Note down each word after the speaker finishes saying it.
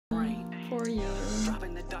for you.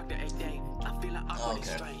 Oh,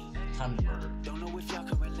 okay. Time to murder. Don't know if y'all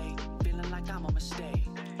can relate. Feeling like I'm a mistake.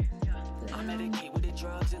 I medicate with the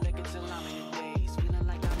drugs and liquor till I'm in the days. Feeling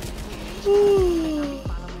like I'm in the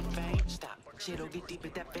following fame. Stop. Shit'll get deep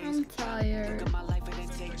at that face. I'm tired. Look at my life, it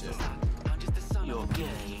ain't take stop. I'm just a son of a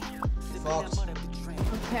bitch. Fucked.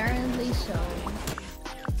 Apparently so.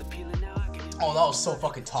 Oh, that was so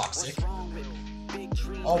fucking toxic.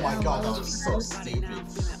 Oh my god, that was so stupid. Look at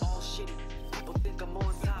this.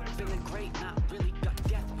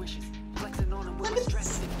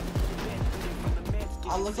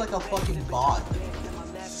 I look like a fucking bot.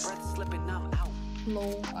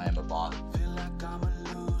 Lol. I am a bot.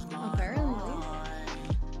 Apparently.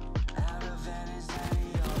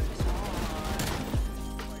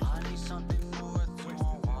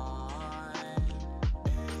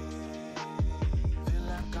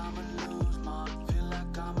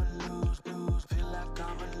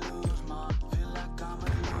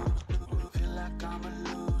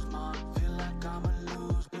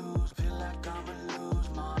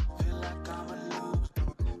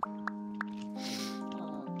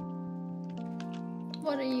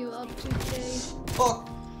 What are you up to, Jay? Fuck.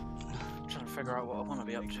 I'm trying to figure out what I want to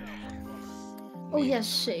be up to. Oh yeah,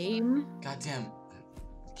 same. Goddamn.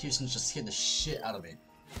 Kirsten just scared the shit out of me.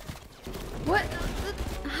 What?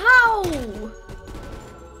 How?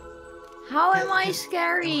 How am I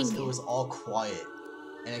scary? It was all quiet.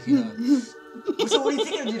 And if you know. So what do you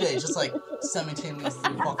think of today? Just like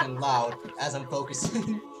simultaneously fucking loud as I'm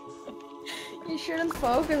focusing. You shouldn't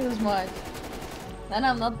focus as much. Then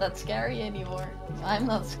I'm not that scary anymore. I'm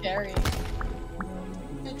not scary.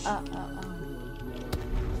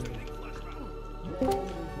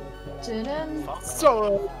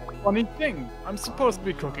 So, funny thing, I'm supposed to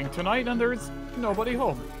be cooking tonight and there's nobody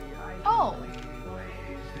home. Oh.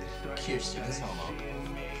 Kirsten is homo.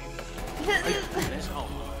 It's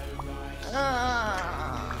home.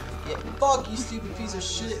 Yeah, fuck you stupid piece of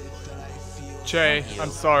shit. Jay,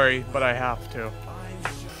 I'm sorry, but I have to.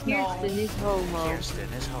 Kirsten is homo.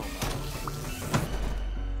 Kirsten is homo.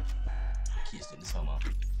 Kirsten is homo.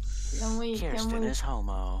 Kirsten is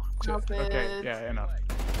homo. Stop it. Okay, yeah, enough.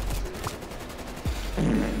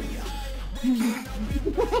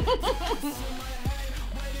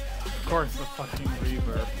 Of course, the fucking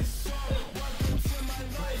reverb.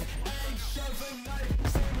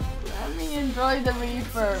 Let me enjoy the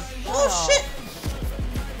reverb. Oh shit!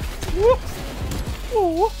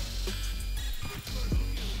 Ooh.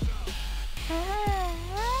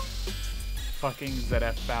 Fucking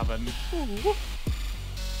ZF Favin.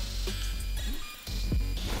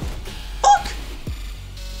 Fuck!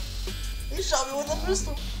 He shot me with a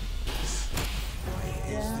pistol.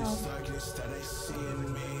 Yeah.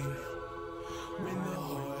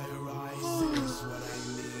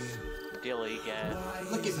 Dilly get.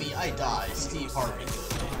 Look at me, I die. Steve Harvey.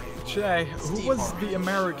 Jay, who was the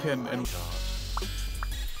American in...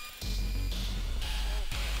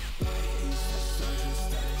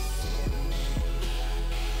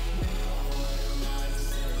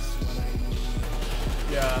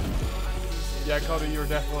 Yeah, Cody, you're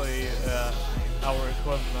definitely our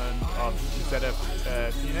equivalent of ZF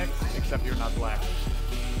Phoenix, except you're not black.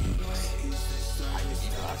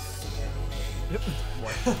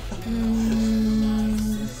 What?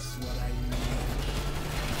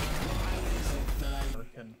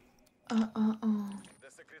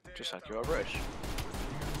 Just like you're British.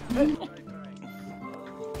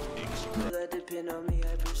 That depend on me,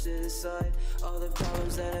 I push to the side. All the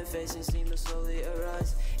problems that I'm facing seem to slowly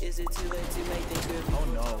arise. Is it too late to make things good before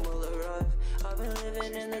time will arrive? I've been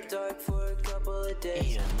living in the dark for a couple of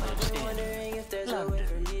days. I've been wondering if there's a way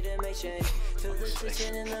for me to make change. Feel the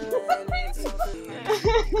tension in the land.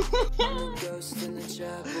 I'm a ghost in the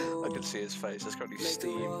chapel. I can see his face. There's currently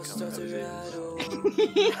steam coming out of his ears.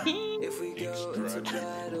 If we go into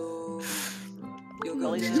battle, At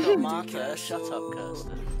least he's got Martha. Shut up,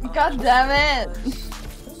 Kirsten. God damn it!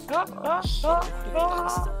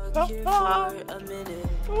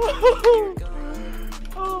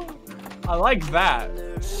 I like that.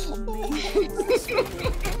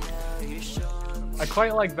 I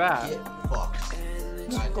quite like that. Get fucked.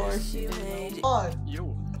 Of course you do.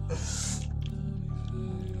 Jo.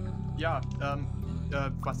 Ja,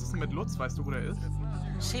 was ist denn mit Lutz? Weißt du, wo der ist?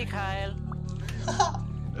 See, Kyle.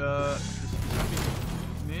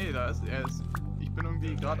 Nee, er ist. Ich bin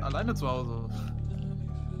irgendwie gerade alleine zu Hause.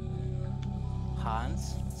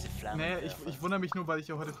 Hans, die Flamme. Nee, ich wundere mich nur, weil ich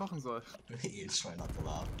ja heute kochen soll. It's trying not to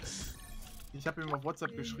laugh. Ich habe ihm auf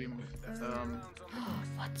WhatsApp geschrieben.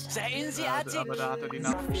 Sehen Sie, hat sie. Aber da hat er die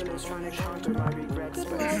Nachricht Feelings trying to counter my regrets,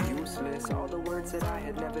 but it's useless. All the words that I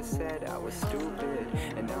had never said, I was stupid.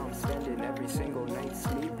 And now I'm spending every single night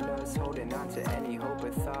sleepless, holding on to any hope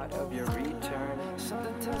or thought of your return.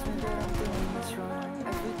 Something tells me that I'm doing what's wrong.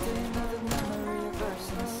 Every day another memory, a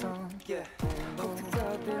verse in a song. Yeah, hope to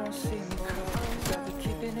God they don't see me cry. Cause I've been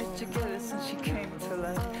keeping it together since she came to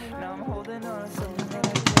life. Now I'm holding on to something that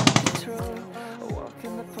I can't control. I walk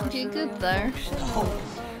in the park. You good there?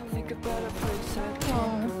 Think about a place I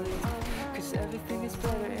can't believe. Cause everything is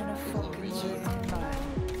better in a fucking dream.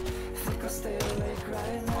 Think I'll stay awake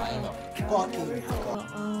right now. I am a fucking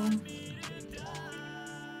god.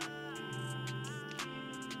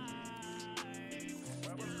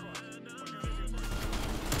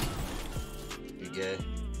 You gay?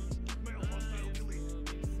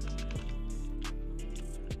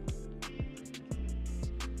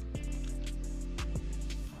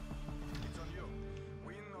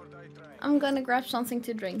 I'm gonna grab something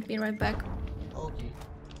to drink. Be right back. Okay.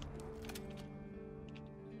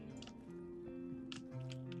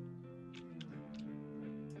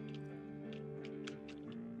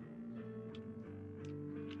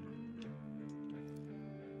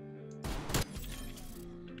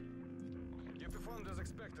 You performed as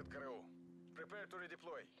expected, crew. Prepare to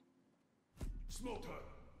redeploy. Smoke her.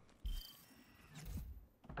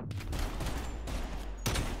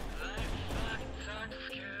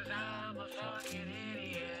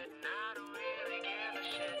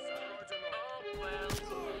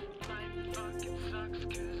 Sucks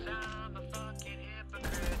 'cause